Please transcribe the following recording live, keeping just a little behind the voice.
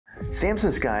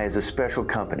Samson Sky is a special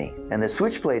company, and the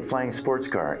Switchblade flying sports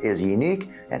car is a unique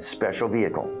and special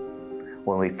vehicle.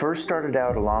 When we first started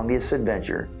out along this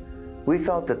adventure, we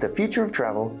felt that the future of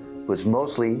travel was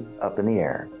mostly up in the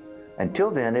air.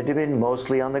 Until then, it had been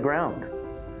mostly on the ground.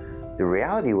 The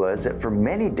reality was that for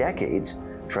many decades,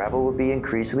 travel would be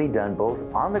increasingly done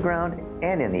both on the ground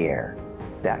and in the air.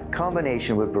 That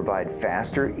combination would provide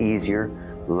faster, easier,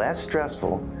 less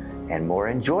stressful, and more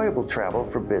enjoyable travel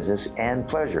for business and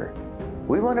pleasure.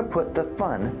 We want to put the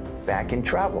fun back in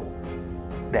travel.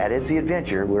 That is the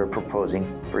adventure we're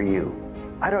proposing for you.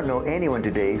 I don't know anyone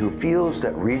today who feels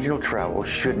that regional travel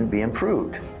shouldn't be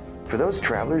improved. For those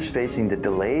travelers facing the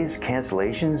delays,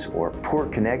 cancellations, or poor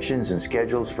connections and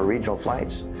schedules for regional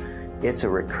flights, it's a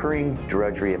recurring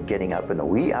drudgery of getting up in the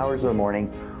wee hours of the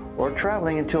morning or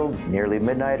traveling until nearly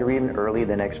midnight or even early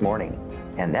the next morning.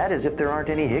 And that is if there aren't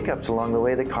any hiccups along the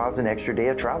way that cause an extra day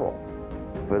of travel.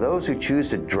 For those who choose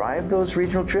to drive those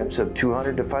regional trips of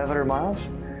 200 to 500 miles,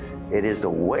 it is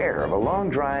aware of a long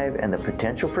drive and the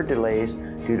potential for delays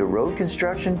due to road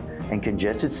construction and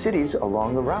congested cities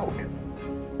along the route.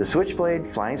 The Switchblade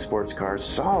flying sports car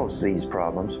solves these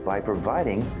problems by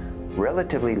providing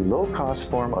relatively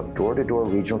low-cost form of door-to-door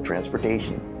regional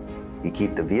transportation. You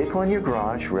keep the vehicle in your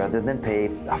garage rather than pay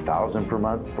 $1,000 per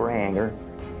month for a hangar.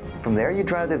 From there, you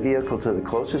drive the vehicle to the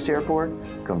closest airport,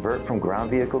 convert from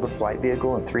ground vehicle to flight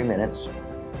vehicle in 3 minutes,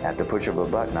 at the push of a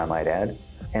button, I might add,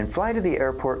 and fly to the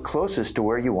airport closest to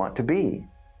where you want to be.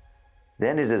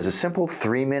 Then it is a simple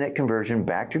 3-minute conversion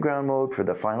back to ground mode for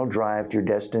the final drive to your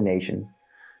destination.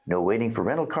 No waiting for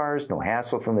rental cars, no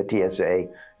hassle from the TSA,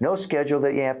 no schedule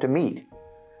that you have to meet.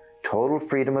 Total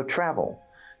freedom of travel,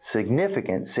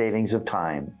 significant savings of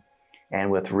time, and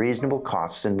with reasonable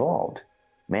costs involved.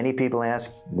 Many people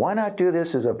ask, why not do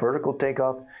this as a vertical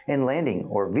takeoff and landing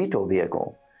or VTOL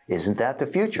vehicle? Isn't that the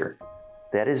future?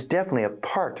 That is definitely a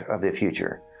part of the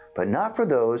future, but not for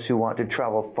those who want to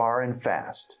travel far and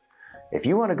fast. If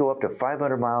you want to go up to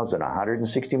 500 miles at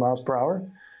 160 miles per hour,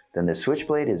 then the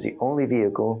Switchblade is the only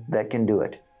vehicle that can do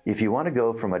it. If you want to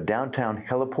go from a downtown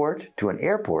heliport to an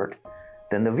airport,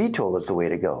 then the VTOL is the way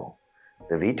to go.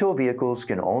 The VTOL vehicles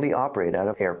can only operate out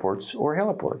of airports or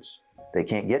heliports. They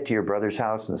can't get to your brother's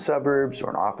house in the suburbs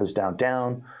or an office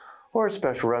downtown or a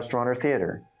special restaurant or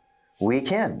theater. We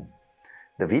can.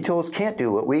 The VTOLs can't do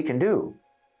what we can do,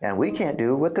 and we can't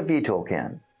do what the VTOL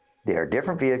can. They are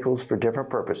different vehicles for different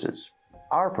purposes.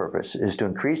 Our purpose is to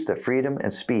increase the freedom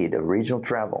and speed of regional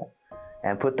travel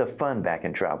and put the fun back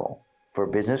in travel, for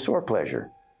business or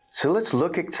pleasure. So let's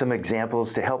look at some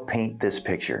examples to help paint this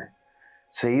picture.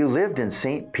 Say you lived in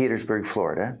St. Petersburg,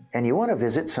 Florida, and you want to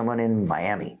visit someone in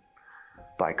Miami.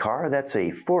 By car, that's a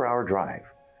 4-hour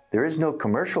drive. There is no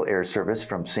commercial air service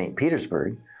from St.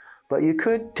 Petersburg, but you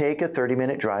could take a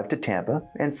 30-minute drive to Tampa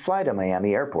and fly to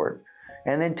Miami Airport,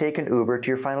 and then take an Uber to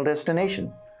your final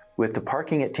destination. With the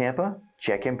parking at Tampa,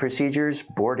 check-in procedures,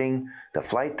 boarding, the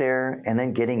flight there, and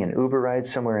then getting an Uber ride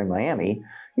somewhere in Miami,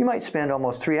 you might spend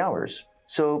almost 3 hours.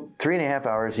 So 3.5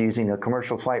 hours using a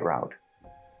commercial flight route.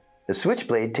 The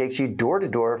Switchblade takes you door to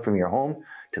door from your home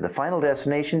to the final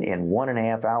destination in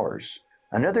 1.5 hours.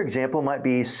 Another example might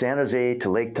be San Jose to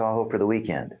Lake Tahoe for the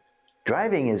weekend.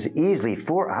 Driving is easily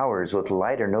 4 hours with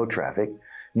light or no traffic.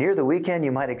 Near the weekend,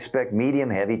 you might expect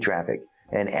medium-heavy traffic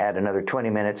and add another 20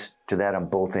 minutes to that on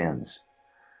both ends.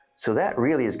 So that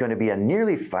really is going to be a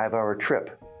nearly 5-hour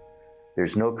trip.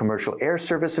 There's no commercial air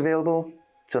service available,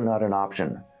 so not an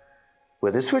option.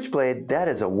 With a Switchblade, that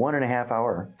is a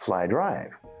 1.5-hour fly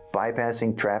drive,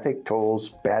 bypassing traffic, tolls,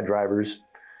 bad drivers.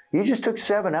 You just took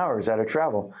 7 hours out of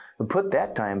travel and put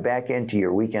that time back into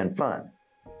your weekend fun.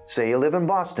 Say you live in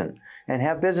Boston and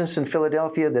have business in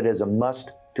Philadelphia that is a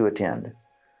must to attend.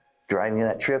 Driving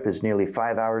that trip is nearly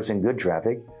 5 hours in good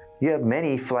traffic. You have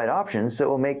many flight options that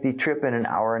will make the trip in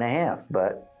 1.5 hours,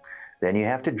 but then you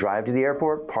have to drive to the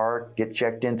airport, park, get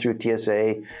checked in through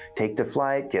TSA, take the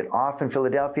flight, get off in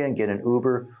Philadelphia and get an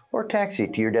Uber or taxi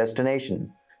to your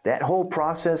destination. That whole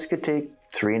process could take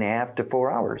 3.5 to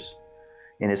 4 hours.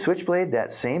 In a Switchblade,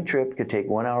 that same trip could take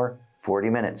 1 hour, 40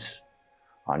 minutes.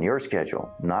 On your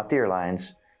schedule, not the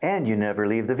airlines, and you never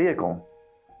leave the vehicle.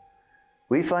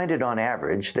 We find it on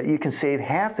average that you can save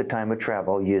half the time of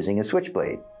travel using a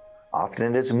Switchblade.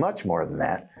 Often it is much more than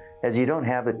that, as you don't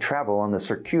have to travel on the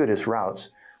circuitous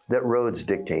routes that roads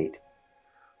dictate.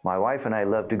 My wife and I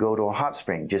love to go to a hot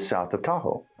spring just south of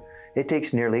Tahoe. It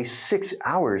takes nearly 6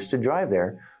 hours to drive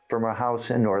there from our house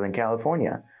in Northern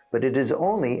California, but it is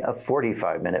only a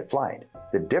 45-minute flight.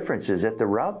 The difference is that the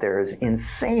route there is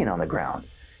insane on the ground.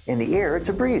 In the air, it's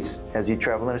a breeze as you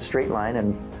travel in a straight line,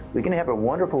 and we can have a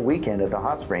wonderful weekend at the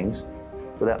hot springs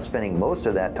without spending most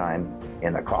of that time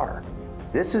in the car.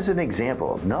 This is an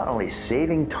example of not only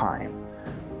saving time,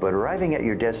 but arriving at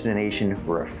your destination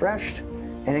refreshed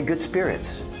and in good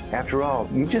spirits. After all,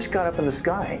 you just got up in the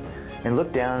sky and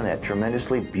looked down at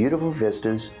tremendously beautiful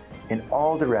vistas in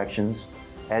all directions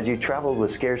as you traveled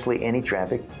with scarcely any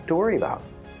traffic to worry about.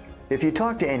 If you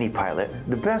talk to any pilot,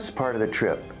 the best part of the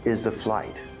trip is the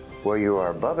flight, where you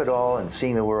are above it all and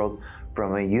seeing the world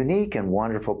from a unique and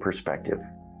wonderful perspective.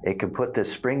 It can put the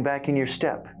spring back in your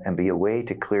step and be a way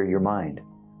to clear your mind.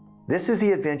 This is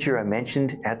the adventure I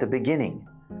mentioned at the beginning.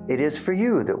 It is for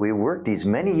you that we worked these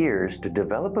many years to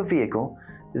develop a vehicle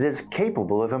that is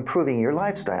capable of improving your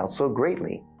lifestyle so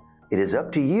greatly. It is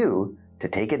up to you to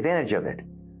take advantage of it.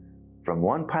 From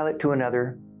one pilot to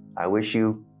another, I wish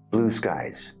you blue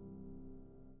skies.